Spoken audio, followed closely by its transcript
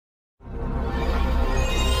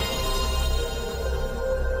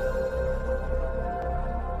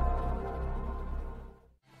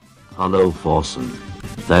Hello Forsen.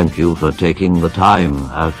 Thank you for taking the time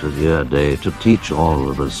out of your day to teach all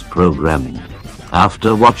of us programming.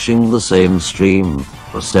 After watching the same stream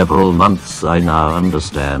for several months, I now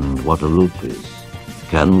understand what a loop is.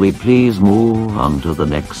 Can we please move on to the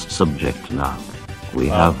next subject now? We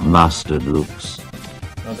have mastered loops.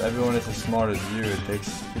 Not everyone is as smart as you. It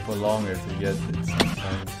takes people longer to get it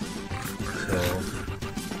sometimes. So...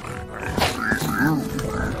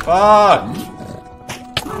 Fuck!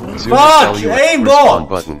 Fuck! Aimball!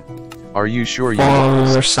 Button. Are you sure you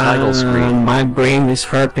title screen? My brain is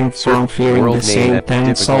hurting from hearing the same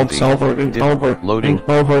 10 songs over and over loading and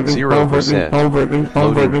over and 0% over and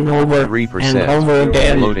over and over 3% and over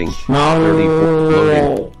again. Loading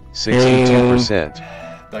No.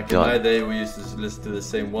 62%. Back in my day, we used to listen to the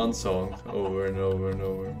same one song over and over and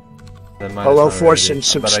over. Hello, Forsen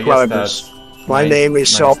subscribers. My name is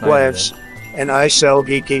Saltwaves, and I sell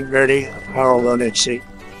geeky, nerdy apparel on Etsy.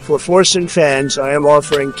 For Forsen fans, I am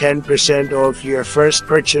offering 10% off your first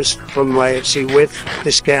purchase from my Etsy with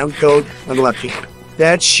discount code UNLUCKY.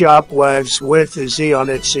 That's Shopwaves with a Z on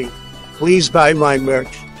Etsy. Please buy my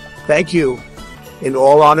merch. Thank you. In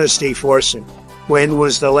all honesty, Forsen, when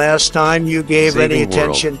was the last time you gave any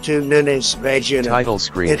attention to Nunes Vagina? Title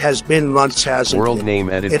screen. It has been months, hasn't World it? name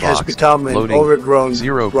edit It box. has become an Loading. overgrown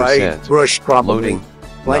 0%. bright bush, probably. Loading.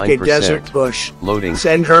 Like 9%. a desert bush. Loading.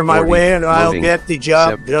 Send her my 40. way and I'll Loading. get the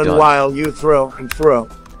job done Done. while you throw and throw.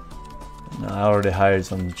 No, I already hired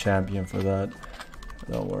some champion for that.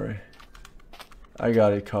 Don't worry. I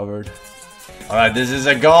got it covered. Alright, this is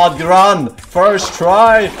a god run! First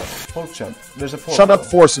try! Poke champ. There's a poke. Shut up,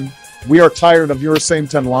 Forsen. We are tired of your same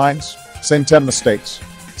 10 lines, same 10 mistakes,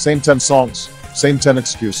 same 10 songs, same 10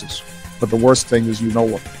 excuses. But the worst thing is you know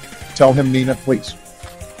what. Tell him, Nina, please.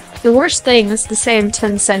 The worst thing is the same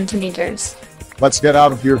 10 centimeters. Let's get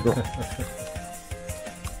out of here, girl.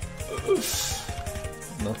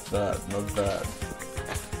 Not bad, not bad.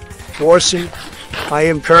 Forsen, I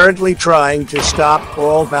am currently trying to stop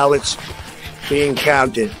all ballots being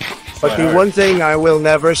counted. But the one thing I will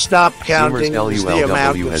never stop counting is the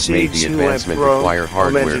amount of has made seeds the who have advancement thrown require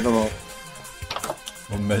hardware. original.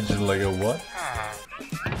 Imagine like a what?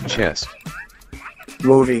 Chest.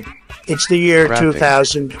 Movie. It's the year Crafting.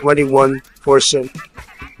 2021, Forsen.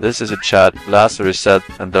 This is a chat, blast a reset,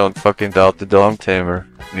 and don't fucking doubt the Dome Tamer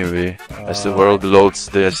movie. As the world loads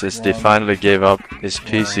the SSD finally gave up, his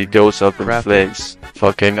PC goes up in flames.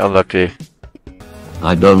 Fucking unlucky.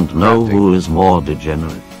 I don't know who is more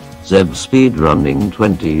degenerate. Zeb speedrunning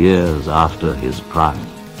 20 years after his prime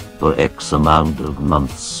for X amount of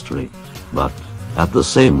months straight. But at the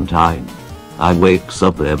same time, I wakes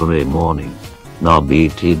up every morning, now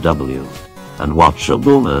BTW, and watch a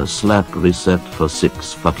boomer Slack reset for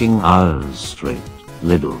 6 fucking hours straight.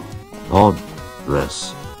 Little odd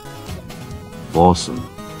rest. Forsen,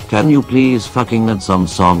 can you please fucking add some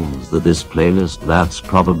songs to this playlist that's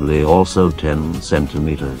probably also 10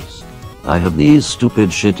 centimeters? I have these stupid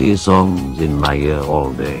shitty songs in my ear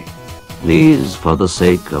all day. Please, for the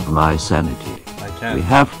sake of my sanity. We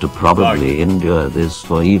have to probably endure this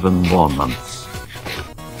for even more months.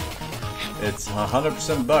 It's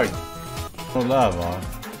 100% bugged. No lava.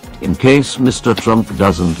 In case Mr. Trump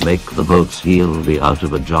doesn't make the votes, he'll be out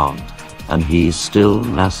of a job, and he's still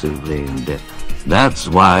massively in debt. That's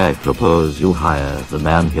why I propose you hire the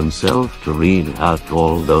man himself to read out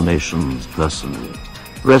all donations personally.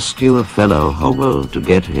 Rescue a fellow hobo to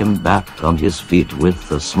get him back on his feet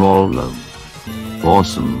with a small loan.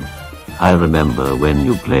 Awesome. I remember when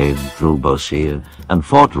you played through Boshir and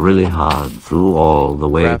fought really hard through all the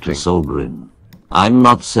way to Solbrin. I'm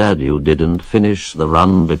not sad you didn't finish the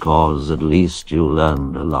run because at least you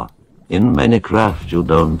learned a lot. In Minecraft you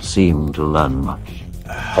don't seem to learn much.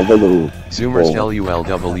 Zoomers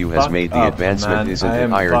LULW has made the advancement isn't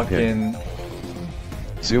an iron pit.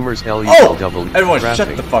 Zoomers LULW. Everyone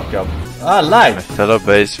shut the fuck up. Ah, live! Fellow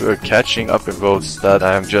base, we're catching up in votes that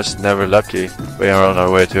I am just never lucky. We are on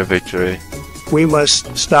our way to a victory. We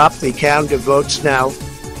must stop the count of votes now.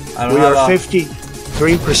 We are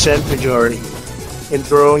 53% majority in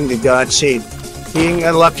throwing the god seed. Being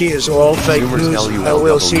unlucky is all fake news. I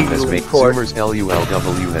will see you in court. Zoomers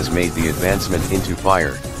LULW has made the advancement into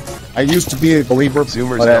fire. I used to be a believer,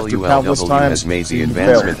 Zoomers but after countless LULW times, has made the seeing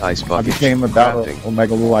advancement failure, ice I bucket. became a battle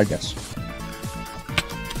Omega Lul, I guess.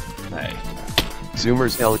 Hey.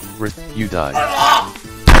 Zoomers L. You died.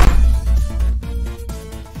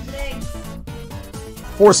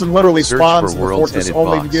 Forsen literally Search spawns for the world's fortress edit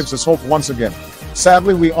only box. to gives us hope once again.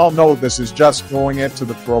 Sadly, we all know this is just throwing it to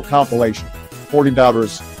the pro compilation. 40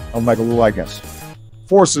 doubters, Omega Lul, I guess.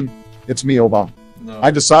 Forsen, it's me, Obama. No. I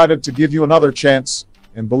decided to give you another chance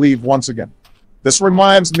and believe once again. This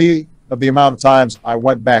reminds me of the amount of times I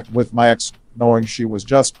went back with my ex knowing she was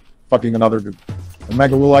just fucking another dude. A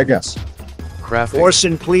mega rule, I guess.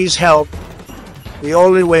 Forsen, please help. The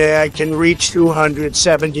only way I can reach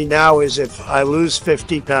 270 now is if I lose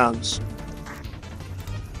 50 pounds.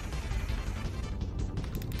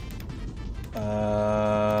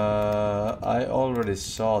 I already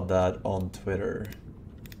saw that on Twitter.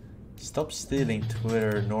 Stop stealing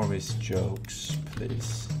Twitter normies jokes,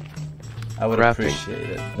 please. I would appreciate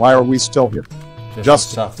it. Why are we still here?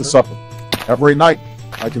 Just to suffer. Every night,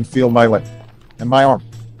 I can feel my leg and my arm,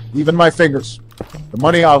 even my fingers. The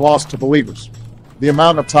money I lost to believers. The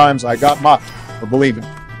amount of times I got mocked for believing.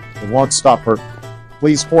 It won't stop hurting.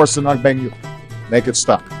 Please, Forsen, I beg you. Make it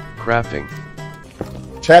stop. Crafting.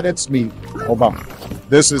 Chat, it's me, Obama.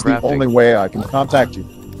 This is the only way I can contact you.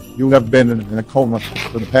 You have been in a coma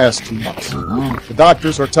for the past 2 months. The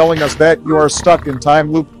doctors are telling us that you are stuck in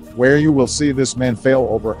time loop where you will see this man fail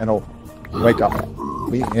over and over. Wake up.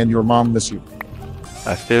 Me and your mom miss you.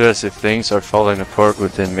 I feel as if things are falling apart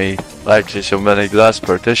within me, like so many glass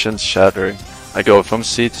partitions shattering. I go from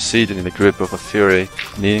seat to seat in the grip of a fury,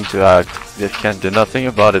 needing to act, yet can't do nothing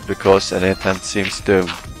about it because any attempt seems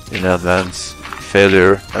doomed. In advance,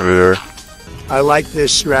 failure everywhere. I like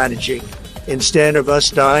this strategy. Instead of us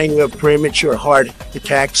dying of premature heart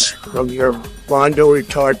attacks from your Rondo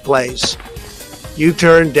retard plays, you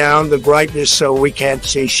turn down the brightness so we can't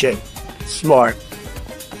see shit. Smart.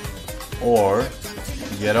 Or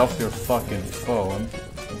get off your fucking phone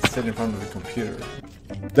and sit in front of the computer.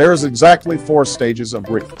 There's exactly 4 stages of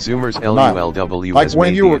grief. Zoomers LULW like has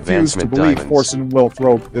when made you the refuse to believe diamonds. Forsen will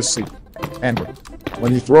throw this seed. Anger.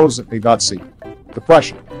 When he throws it, he got seed.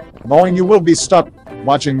 Depression. Knowing you will be stuck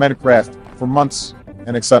watching Minecraft for months,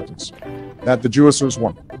 and acceptance that the Jewissers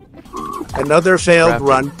won. Another failed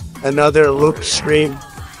run, another loop stream,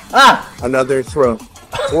 another throw.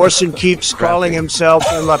 Forsen keeps calling himself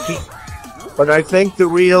unlucky, but I think the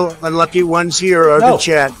real unlucky ones here are the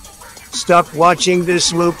chat. Stop watching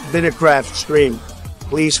this loop Minecraft stream.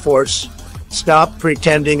 Please, Force. Stop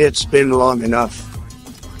pretending it's been long enough.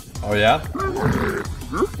 Oh yeah?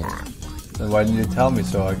 Then why didn't you tell me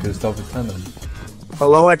so I could stop pretending?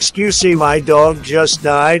 Hello, excuse me, my dog just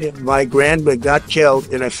died. My grandma got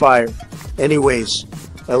killed in a fire. Anyways,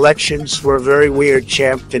 elections were very weird,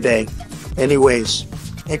 champ, today. Anyways,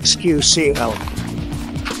 excuse me.